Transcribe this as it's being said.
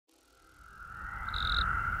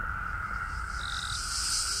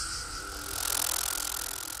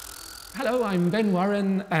Hello, I'm Ben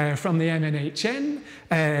Warren from the MNHN,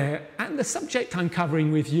 and the subject I'm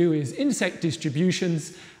covering with you is insect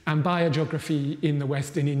distributions and biogeography in the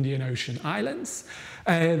Western Indian Ocean islands.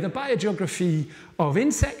 The biogeography of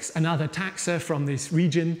insects and other taxa from this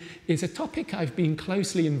region is a topic I've been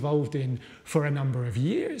closely involved in for a number of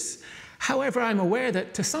years. However, I'm aware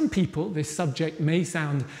that to some people this subject may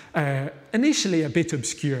sound initially a bit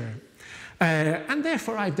obscure. And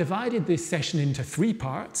therefore I've divided this session into three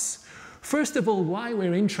parts. First of all, why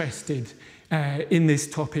we're interested in this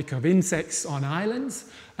topic of insects on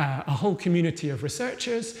islands, a whole community of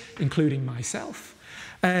researchers, including myself.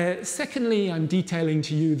 Secondly, I'm detailing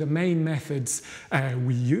to you the main methods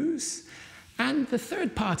we use. And the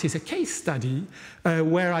third part is a case study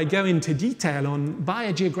where I go into detail on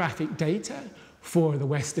biogeographic data for the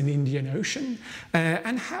Western Indian Ocean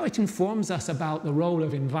and how it informs us about the role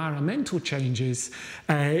of environmental changes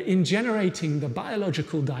in generating the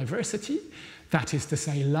biological diversity, that is to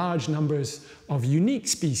say, large numbers of unique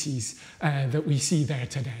species that we see there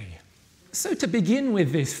today. So to begin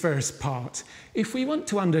with this first part, if we want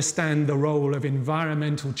to understand the role of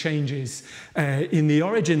environmental changes in the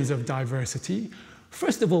origins of diversity,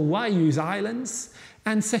 first of all, why use islands?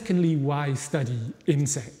 And secondly, why study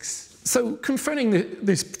insects? So confronting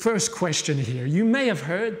this first question here, you may have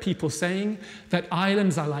heard people saying that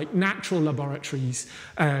islands are like natural laboratories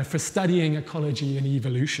for studying ecology and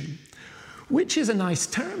evolution, which is a nice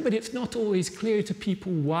term, but it's not always clear to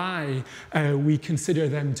people why we consider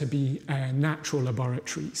them to be natural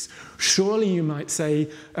laboratories. Surely, you might say,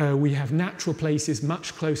 we have natural places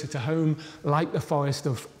much closer to home, like the forest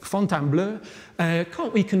of Fontainebleau.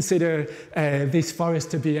 Can't we consider this forest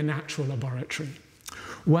to be a natural laboratory?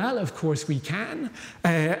 Well, of course we can,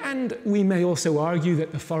 and we may also argue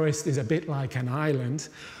that the forest is a bit like an island.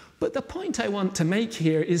 But the point I want to make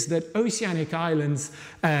here is that oceanic islands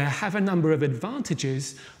have a number of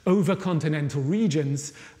advantages over continental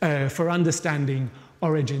regions for understanding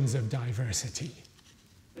origins of diversity.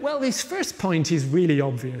 Well, this first point is really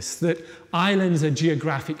obvious, that islands are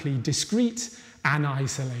geographically discrete and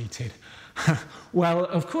isolated. Well,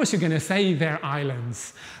 of course you're going to say they're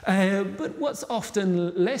islands, but what's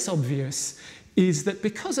often less obvious is that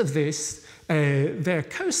because of this, their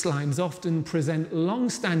coastlines often present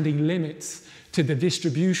long-standing limits to the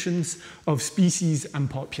distributions of species and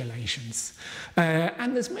populations.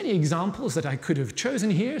 And there's many examples that I could have chosen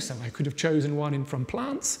here, so I could have chosen one from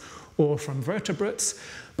plants or from vertebrates,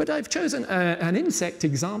 but I've chosen an insect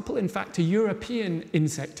example, in fact a European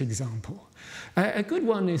insect example. A good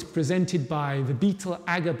one is presented by the beetle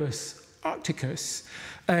Agabus arcticus,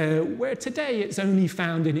 where today it's only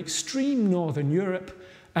found in extreme northern Europe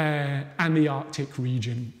and the Arctic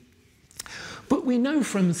region. But we know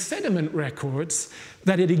from sediment records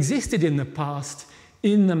that it existed in the past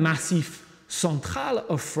in the Massif Central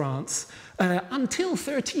of France until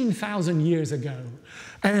 13,000 years ago.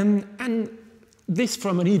 And this,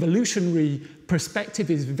 from an evolutionary perspective,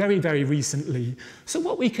 is very, very recently. So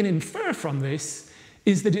what we can infer from this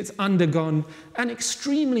is that it's undergone an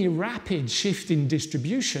extremely rapid shift in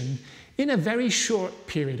distribution in a very short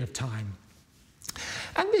period of time.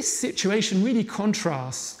 And this situation really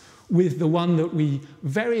contrasts with the one that we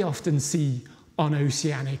very often see on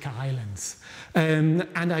oceanic islands. And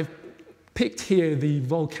I've picked here the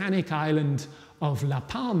volcanic island of La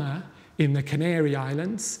Palma in the Canary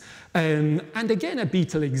Islands, and again a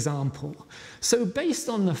beetle example. So based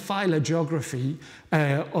on the phylogeography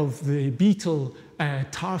of the beetle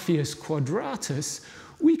Tarpheus quadratus,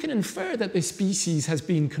 we can infer that this species has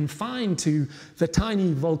been confined to the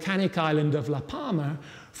tiny volcanic island of La Palma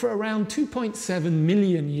for around 2.7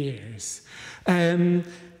 million years.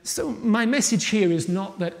 So my message here is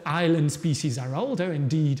not that island species are older.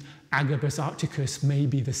 Indeed, Agabus arcticus may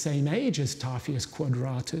be the same age as Tarpheus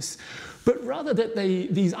quadratus, but rather that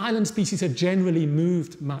these island species have generally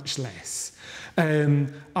moved much less.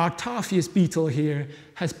 Our Tarpheus beetle here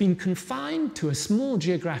has been confined to a small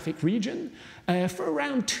geographic region for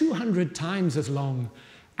around 200 times as long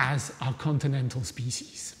as our continental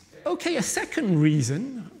species. Okay, a second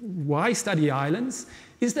reason why study islands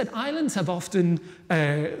is that islands have often,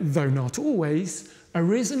 though not always,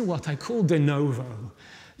 arisen what I call de novo.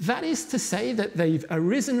 That is to say that they've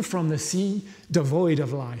arisen from the sea devoid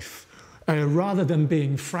of life, rather than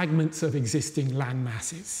being fragments of existing land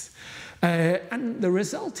masses. And the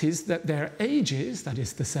result is that their ages, that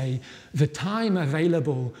is to say, the time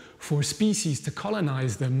available for species to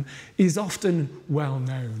colonize them, is often well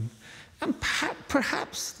known. And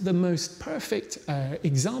perhaps the most perfect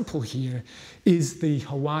example here is the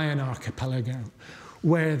Hawaiian archipelago,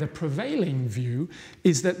 where the prevailing view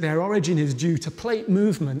is that their origin is due to plate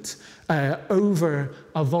movement over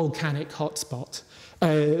a volcanic hotspot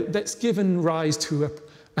that's given rise to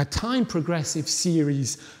a time-progressive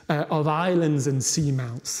series of islands and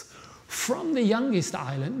seamounts. From the youngest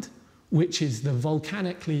island, which is the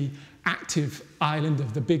volcanically active island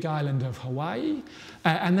of the big island of Hawaii,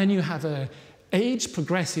 and then you have an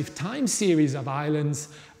age-progressive time series of islands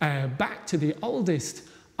back to the oldest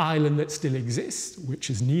island that still exists, which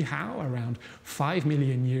is Niihau, around 5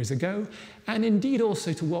 million years ago, and indeed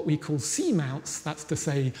also to what we call seamounts, that's to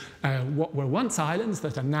say what were once islands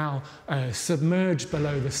that are now submerged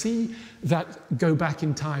below the sea, that go back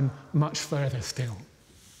in time much further still.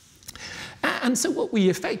 And so what we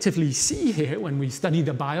effectively see here when we study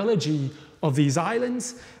the biology of these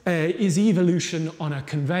islands is evolution on a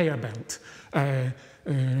conveyor belt. A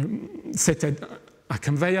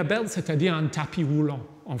conveyor belt, c'est-à-dire un tapis roulant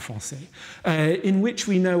en français, in which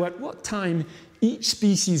we know at what time each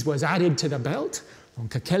species was added to the belt,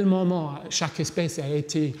 donc à quel moment chaque espèce a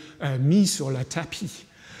été mise sur le tapis.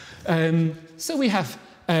 So we have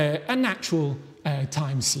a natural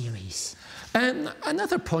time series. And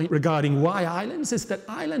another point regarding why islands is that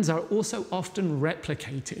islands are also often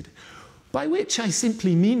replicated, by which I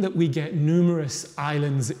simply mean that we get numerous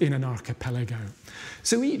islands in an archipelago.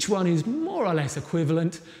 So each one is more or less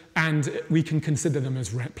equivalent, and we can consider them as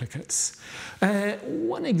replicates.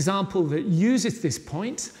 One example that uses this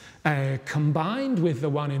point, combined with the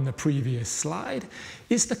one in the previous slide,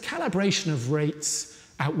 is the calibration of rates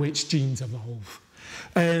at which genes evolve.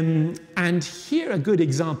 And here a good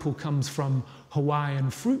example comes from Hawaiian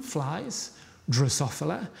fruit flies,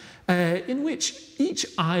 Drosophila, in which each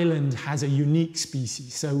island has a unique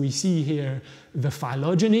species. So we see here the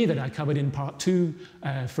phylogeny that I covered in part 2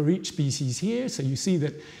 for each species here. So you see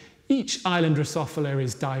that each island Drosophila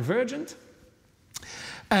is divergent.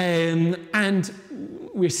 And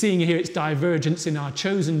we're seeing here its divergence in our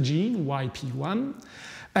chosen gene, YP1.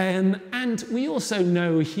 And we also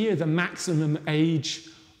know here the maximum age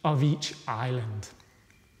of each island.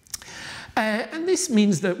 And this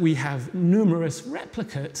means that we have numerous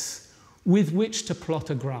replicates with which to plot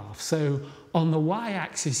a graph. So on the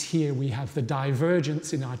y-axis here, we have the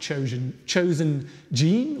divergence in our chosen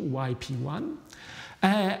gene, YP1.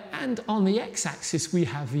 And on the x-axis, we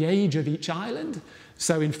have the age of each island.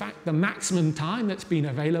 So in fact, the maximum time that's been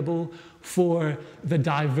available for the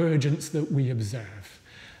divergence that we observe.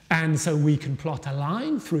 And so we can plot a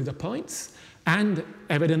line through the points, and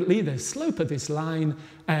evidently the slope of this line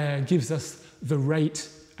gives us the rate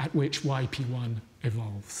at which YP1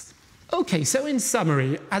 evolves. Okay, so in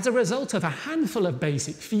summary, as a result of a handful of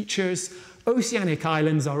basic features, oceanic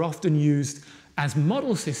islands are often used as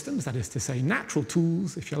model systems, that is to say natural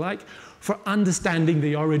tools, if you like, for understanding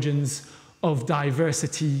the origins of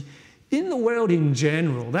diversity in the world in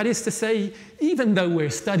general. That is to say, even though we're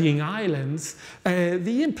studying islands,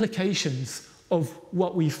 the implications of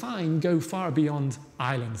what we find go far beyond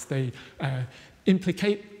islands. They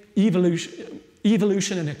implicate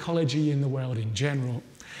evolution and ecology in the world in general,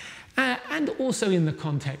 and also in the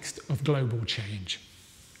context of global change.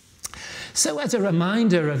 So as a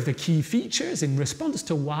reminder of the key features in response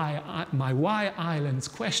to my why islands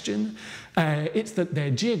question, it's that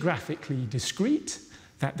they're geographically discrete,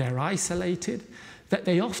 that they're isolated, that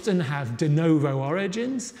they often have de novo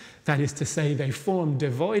origins, that is to say they form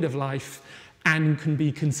devoid of life and can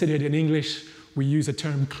be considered, in English we use a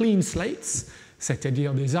term clean slates,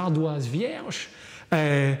 c'est-à-dire des ardoises vierges,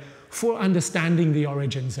 for understanding the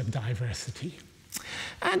origins of diversity.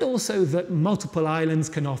 And also that multiple islands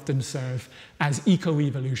can often serve as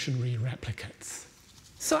eco-evolutionary replicates.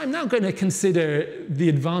 So I'm now going to consider the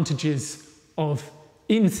advantages of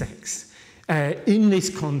insects in this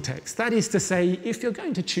context. That is to say, if you're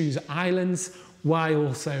going to choose islands, why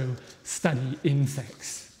also study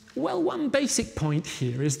insects? Well, one basic point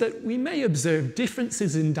here is that we may observe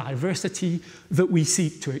differences in diversity that we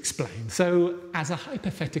seek to explain. So, as a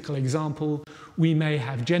hypothetical example, we may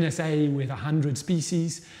have genus A with 100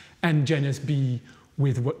 species and genus B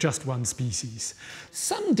with just one species.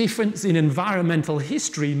 Some difference in environmental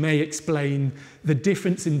history may explain the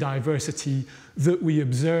difference in diversity that we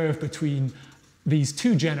observe between these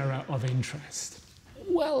two genera of interest.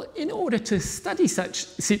 Well, in order to study such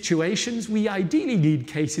situations, we ideally need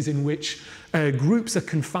cases in which groups are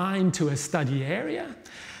confined to a study area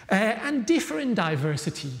and differ in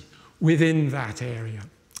diversity within that area.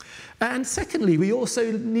 And secondly, we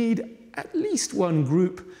also need at least one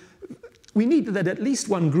group. We need that at least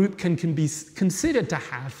one group can be considered to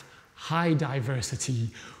have high diversity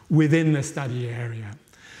within the study area.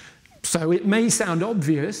 So it may sound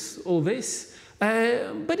obvious, all this,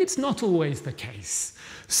 but it's not always the case.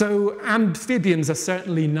 So amphibians are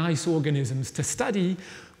certainly nice organisms to study,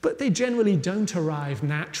 but they generally don't arrive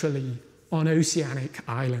naturally on oceanic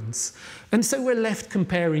islands. And so we're left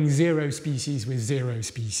comparing 0 species with 0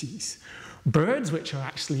 species. Birds, which are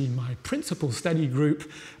actually my principal study group,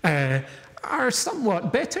 are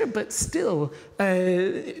somewhat better, but still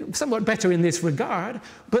somewhat better in this regard,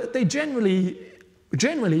 but they generally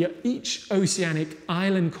each oceanic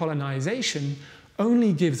island colonization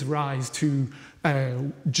only gives rise to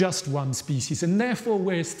just one species, and therefore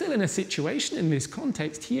we're still in a situation in this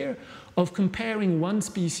context here of comparing one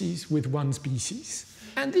species with one species.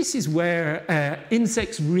 And this is where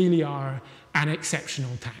insects really are an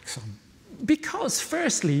exceptional taxon. Because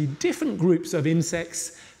firstly, different groups of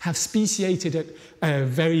insects have speciated at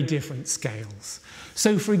very different scales.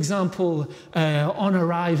 So for example, on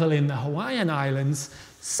arrival in the Hawaiian Islands,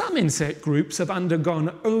 some insect groups have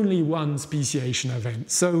undergone only one speciation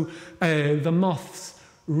event. So the moths,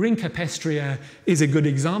 Rhincapestria, is a good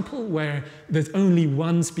example where there's only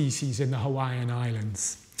one species in the Hawaiian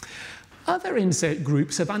Islands. Other insect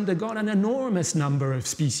groups have undergone an enormous number of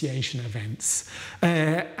speciation events,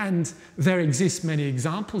 and there exist many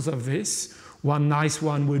examples of this. One nice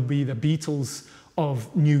one would be the beetles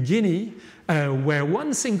of New Guinea, where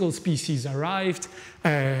one single species arrived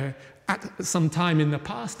at some time in the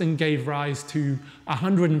past and gave rise to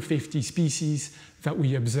 150 species that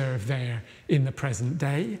we observe there in the present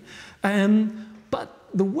day. But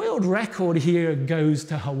the world record here goes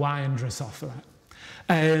to Hawaiian Drosophila,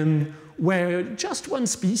 where just one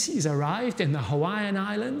species arrived in the Hawaiian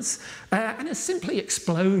Islands and has simply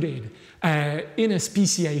exploded in a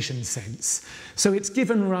speciation sense. So it's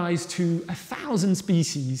given rise to 1,000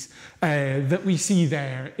 species that we see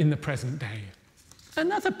there in the present day.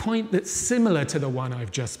 Another point that's similar to the one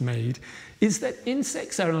I've just made is that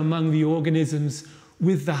insects are among the organisms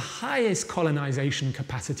with the highest colonization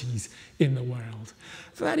capacities in the world.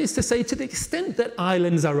 That is to say, to the extent that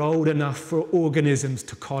islands are old enough for organisms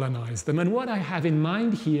to colonize them. And what I have in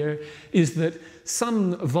mind here is that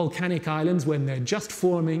some volcanic islands, when they're just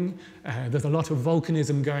forming, there's a lot of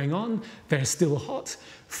volcanism going on, they're still hot.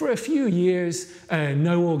 For a few years,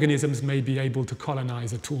 no organisms may be able to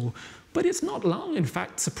colonize at all. But it's not long, in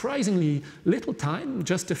fact, surprisingly little time,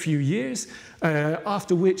 just a few years,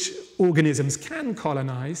 after which organisms can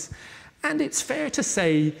colonize. And it's fair to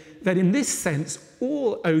say that in this sense,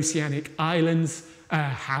 all oceanic islands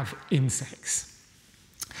have insects.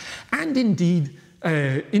 And indeed,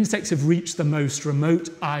 insects have reached the most remote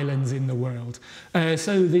islands in the world.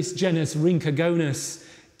 So this genus Rhynchogonus,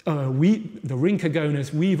 the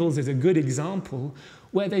Rhynchogonus weevils is a good example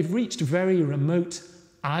where they've reached very remote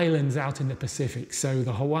islands out in the Pacific, so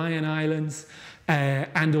the Hawaiian Islands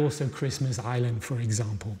and also Christmas Island, for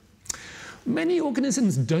example. Many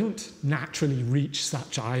organisms don't naturally reach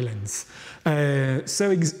such islands. Hawaii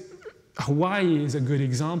is a good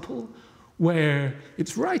example where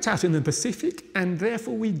it's right out in the Pacific, and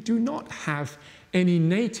therefore we do not have any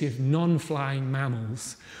native non-flying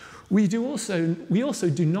mammals. We also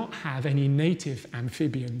do not have any native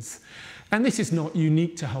amphibians. And this is not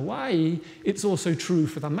unique to Hawaii, it's also true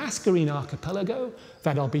for the Mascarene archipelago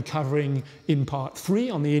that I'll be covering in part 3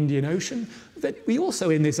 on the Indian Ocean, that we also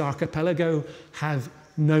in this archipelago have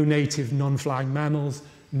no native non-flying mammals,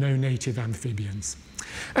 no native amphibians.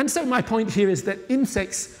 And so my point here is that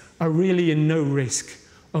insects are really in no risk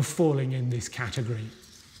of falling in this category.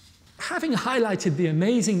 Having highlighted the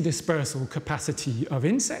amazing dispersal capacity of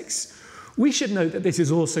insects, we should note that this is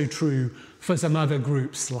also true for some other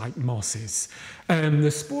groups like mosses. The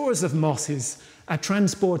spores of mosses are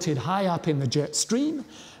transported high up in the jet stream,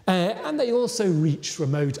 and they also reach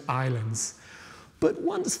remote islands. But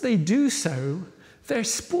once they do so, their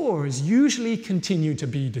spores usually continue to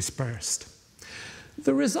be dispersed.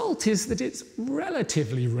 The result is that it's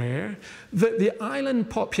relatively rare that the island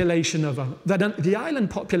population of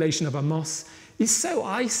a moss is so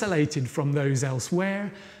isolated from those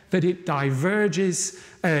elsewhere that it diverges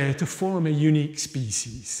to form a unique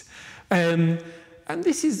species. And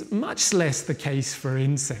this is much less the case for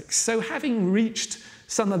insects. So having reached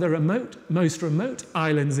some of the most remote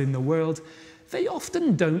islands in the world, they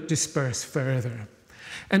often don't disperse further.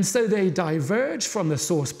 And so they diverge from the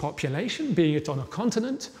source population, be it on a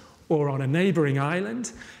continent or on a neighboring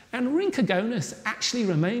island. And Rhynchogonus actually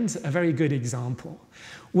remains a very good example,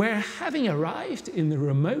 where having arrived in the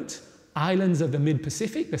remote islands of the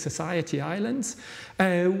mid-Pacific, the Society Islands,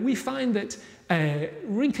 we find that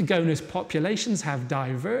Rhynchogonus populations have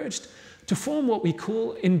diverged to form what we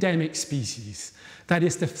call endemic species. That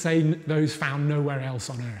is to say, those found nowhere else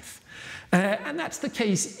on Earth. And that's the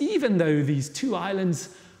case even though these two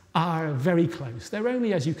islands are very close. They're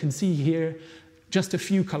only, as you can see here, just a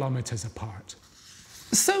few kilometers apart.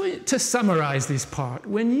 So to summarize this part,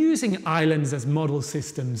 when using islands as model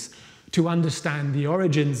systems to understand the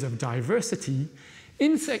origins of diversity,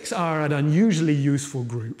 insects are an unusually useful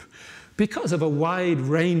group because of a wide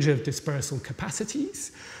range of dispersal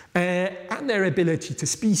capacities and their ability to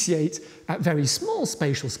speciate at very small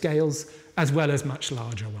spatial scales as well as much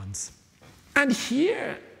larger ones. And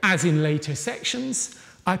here, as in later sections,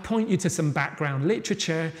 I point you to some background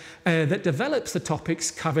literature that develops the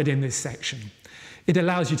topics covered in this section. It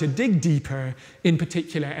allows you to dig deeper in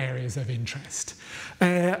particular areas of interest.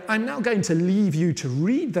 I'm now going to leave you to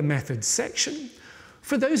read the methods section.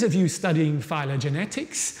 For those of you studying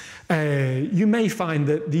phylogenetics, you may find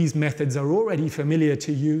that these methods are already familiar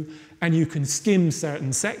to you and you can skim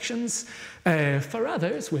certain sections. For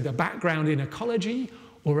others with a background in ecology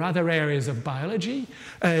or other areas of biology,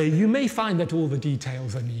 you may find that all the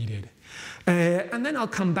details are needed. And then I'll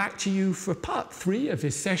come back to you for part 3 of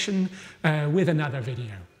this session with another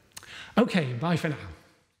video. Okay, bye for now.